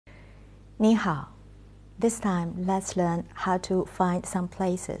Nihao. This time, let's learn how to find some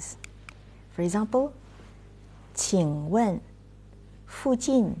places. For example, 请问附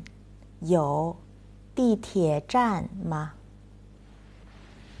近有地铁站吗？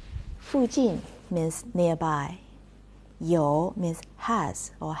附近 means nearby. 有 means has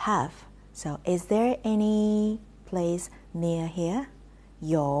or have. So, is there any place near here?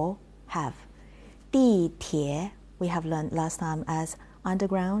 有 have. 地铁 we have learned last time as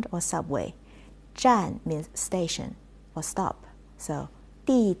underground or subway. 站 means station or stop. So,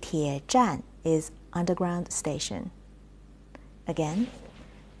 地铁站 is underground station. Again,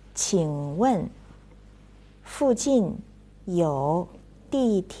 请问附近有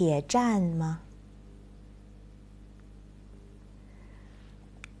地铁站吗？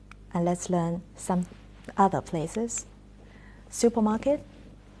 And let's learn some other places. Supermarket,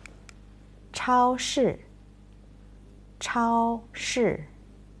 超市 超市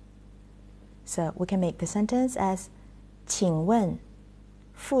So we can make the sentence as 请问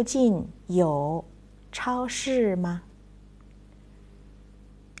附近有超市吗？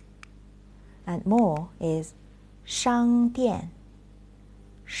 And more is 商店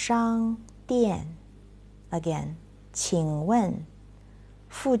商店 Again, 请问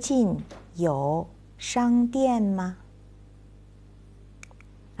附近有商店吗？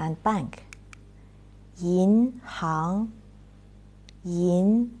 And bank, 银行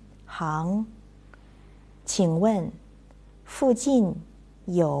银行请问附近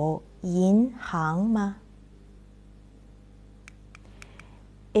有银行吗？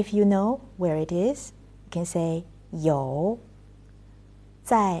 If you know where it is, you can say 有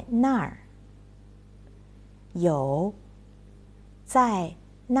在那儿有在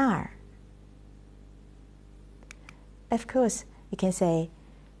那儿 Of course, you can say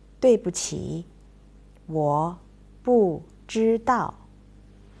对不起我不知道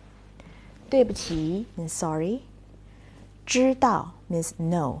对不起 means sorry 知道 means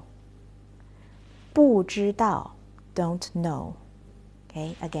know 不知道 don't know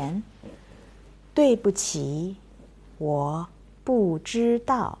Okay, again 对不起我不知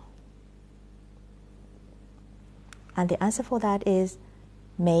道 And the answer for that is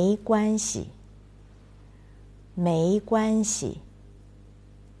没关系没关系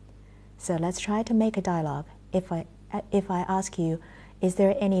So let's try to make a dialogue. If I ask you, is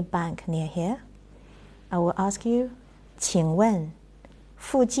there any bank near here? I will ask you, 请问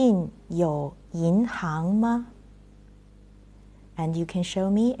附近有银行吗？ And you can show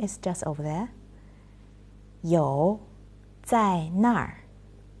me it's just over there. 有在那儿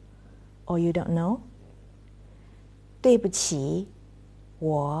Or you don't know? 对不起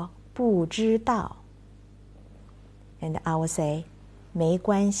我不知道 And I will say 没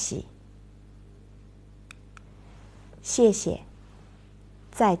关系谢谢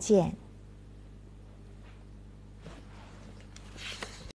再见